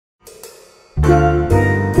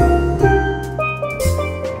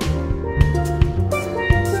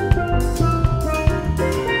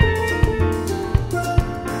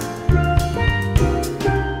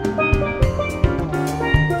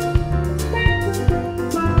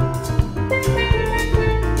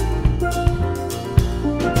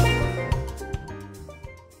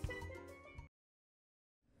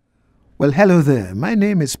Well, hello there. My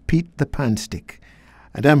name is Pete the Panstick,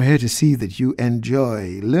 and I'm here to see that you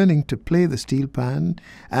enjoy learning to play the steel pan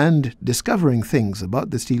and discovering things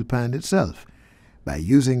about the steel pan itself by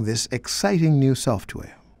using this exciting new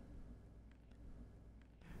software.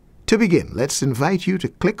 To begin, let's invite you to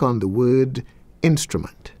click on the word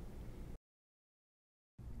Instrument.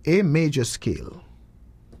 A major scale.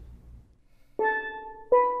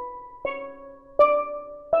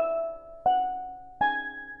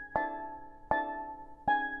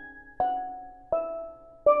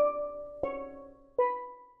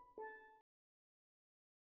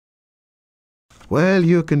 Well,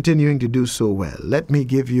 you're continuing to do so well. Let me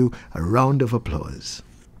give you a round of applause.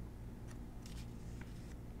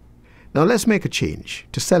 Now let's make a change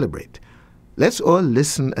to celebrate. Let's all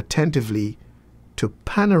listen attentively to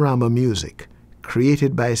panorama music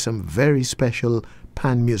created by some very special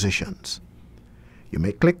pan musicians. You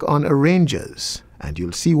may click on Arrangers and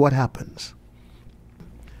you'll see what happens.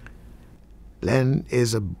 Len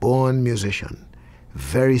is a born musician,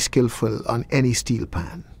 very skillful on any steel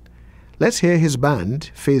pan. Let's hear his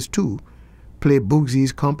band, Phase 2, play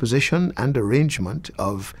Boogsy's composition and arrangement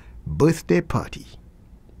of Birthday Party.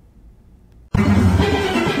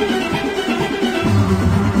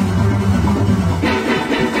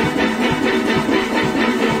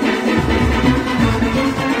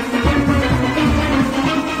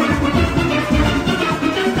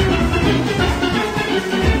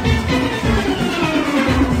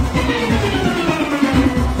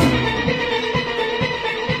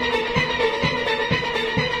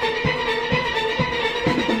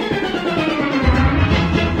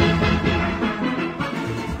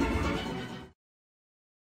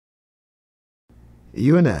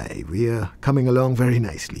 You and I, we are coming along very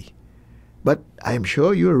nicely. But I am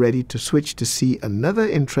sure you are ready to switch to see another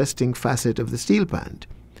interesting facet of the steel pan,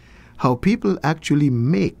 how people actually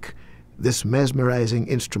make this mesmerizing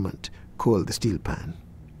instrument called the steel pan.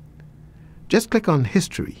 Just click on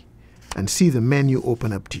History and see the menu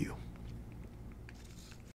open up to you.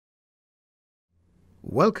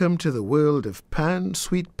 Welcome to the world of Pan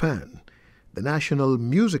Sweet Pan, the national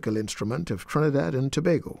musical instrument of Trinidad and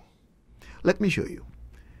Tobago. Let me show you.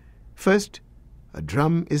 First, a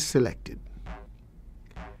drum is selected.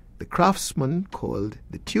 The craftsman, called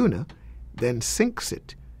the tuner, then sinks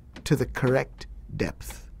it to the correct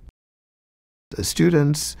depth. The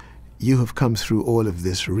students, you have come through all of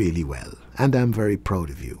this really well, and I'm very proud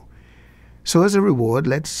of you. So as a reward,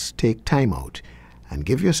 let's take time out and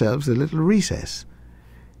give yourselves a little recess.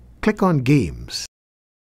 Click on Games.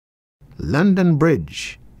 London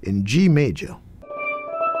Bridge in G major.